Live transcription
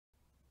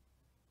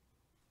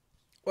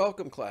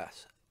Welcome,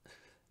 class.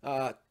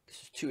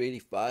 This is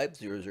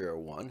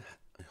 285-001.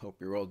 I hope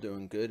you're all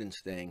doing good and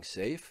staying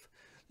safe.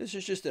 This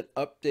is just an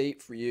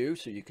update for you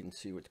so you can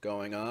see what's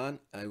going on.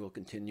 I will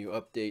continue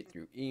update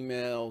through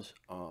emails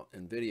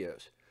and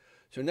videos.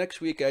 So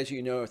next week, as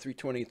you know,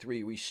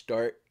 323, we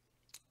start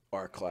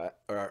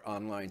our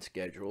online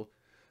schedule,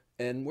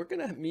 and we're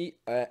going to meet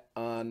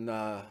on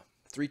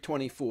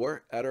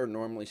 324 at our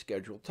normally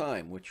scheduled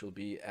time, which will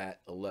be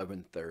at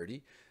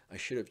 11:30. You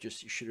should have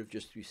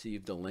just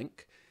received the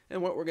link.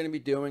 And what we're going to be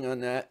doing on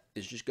that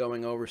is just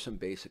going over some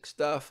basic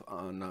stuff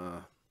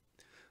on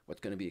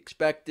what's going to be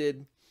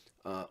expected,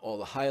 all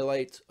the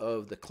highlights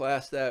of the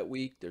class that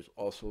week. There's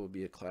also will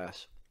be a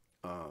class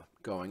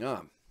going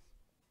on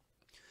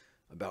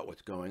about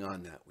what's going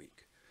on that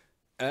week.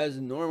 As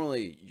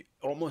normally,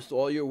 almost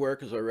all your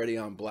work is already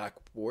on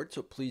Blackboard,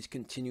 so please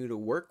continue to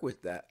work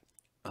with that.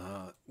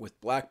 With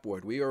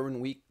Blackboard, we are in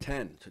week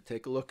 10, so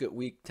take a look at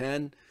week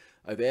 10.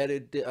 I've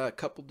added a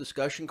couple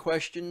discussion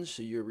questions,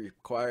 so you're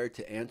required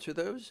to answer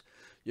those.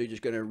 You're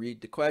just going to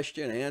read the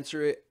question,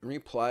 answer it, and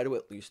reply to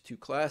at least two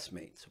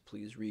classmates. So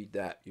please read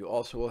that. You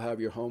also will have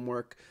your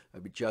homework.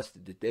 I've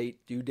adjusted the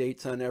due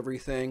dates on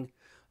everything.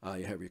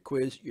 You have your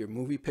quiz. Your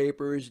movie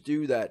paper is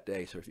due that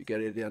day. So if you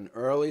get it in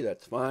early,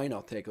 that's fine.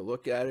 I'll take a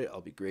look at it.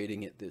 I'll be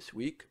grading it this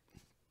week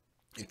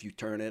if you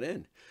turn it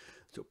in.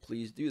 So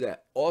please do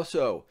that.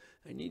 Also,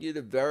 I need you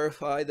to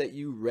verify that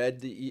you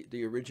read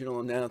the original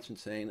announcement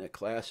saying that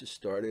classes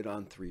started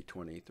on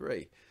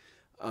 323.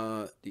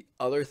 The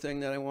other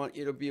thing that I want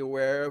you to be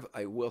aware of,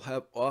 I will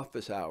have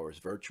office hours,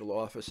 virtual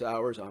office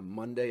hours on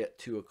Monday at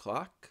 2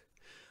 o'clock,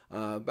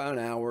 about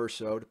an hour or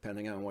so,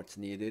 depending on what's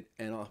needed,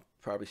 and I'll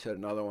probably set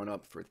another one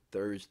up for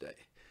Thursday.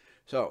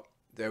 So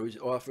those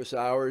office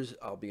hours,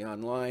 I'll be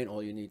online.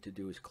 All you need to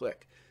do is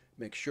click.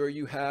 Make sure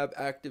you have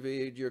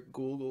activated your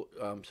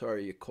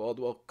your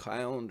Caldwell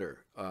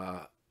calendar.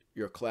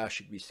 Your class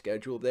should be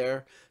scheduled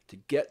there. To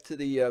get to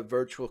the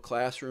virtual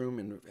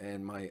classroom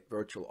and my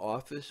virtual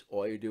office,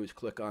 all you do is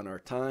click on our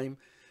time,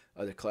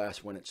 the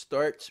class when it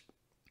starts,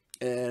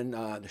 and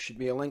there should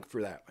be a link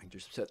for that. I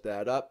just set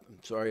that up.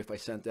 I'm sorry if I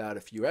sent out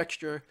a few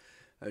extra.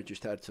 I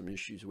just had some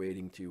issues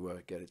waiting to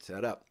get it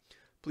set up.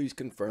 Please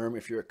confirm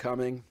if you're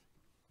coming.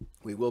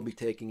 We will be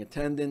taking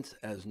attendance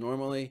as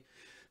normally.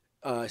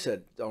 I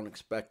said don't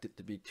expect it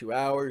to be 2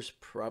 hours,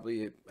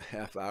 probably a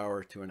half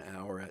hour to an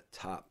hour at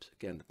tops.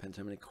 Again, depends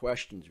how many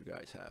questions you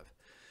guys have.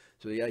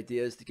 So the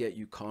idea is to get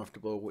you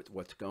comfortable with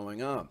what's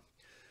going on.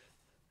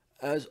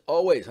 As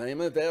always, I am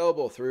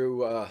available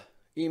through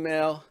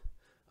email.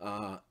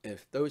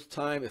 If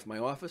my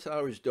office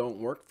hours don't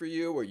work for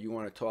you or you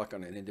want to talk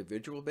on an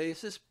individual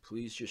basis,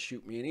 please just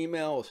shoot me an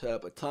email. We'll set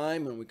up a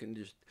time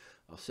and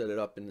I'll set it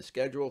up in the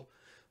schedule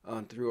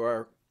through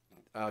our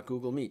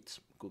Google Meets,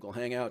 Google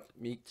Hangout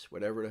Meets,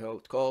 whatever the hell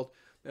it's called,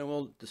 and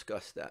we'll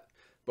discuss that.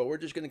 But we're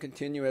just going to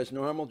continue as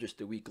normal. Just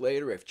a week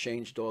later, I've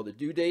changed all the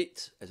due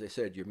dates. As I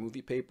said, your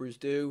movie paper's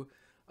due,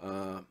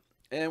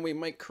 and we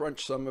might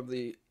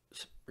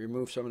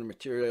remove some of the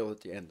material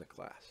at the end of the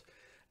class.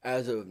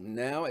 As of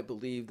now, I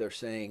believe they're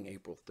saying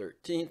April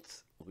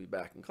 13th. We'll be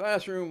back in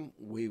classroom.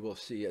 We will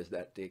see as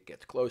that date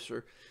gets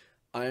closer.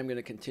 I am going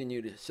to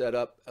continue to set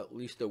up at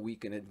least a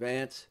week in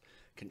advance.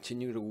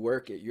 Continue to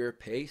work at your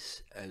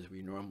pace as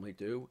we normally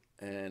do.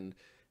 And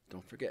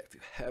don't forget, if you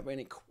have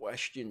any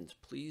questions,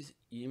 please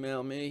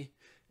email me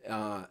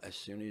as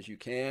soon as you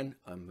can.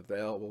 I'm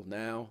available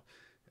now.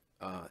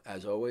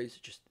 As always,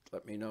 just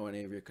let me know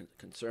any of your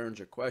concerns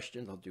or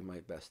questions. I'll do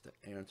my best to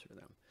answer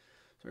them.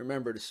 So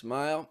remember to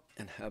smile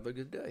and have a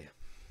good day.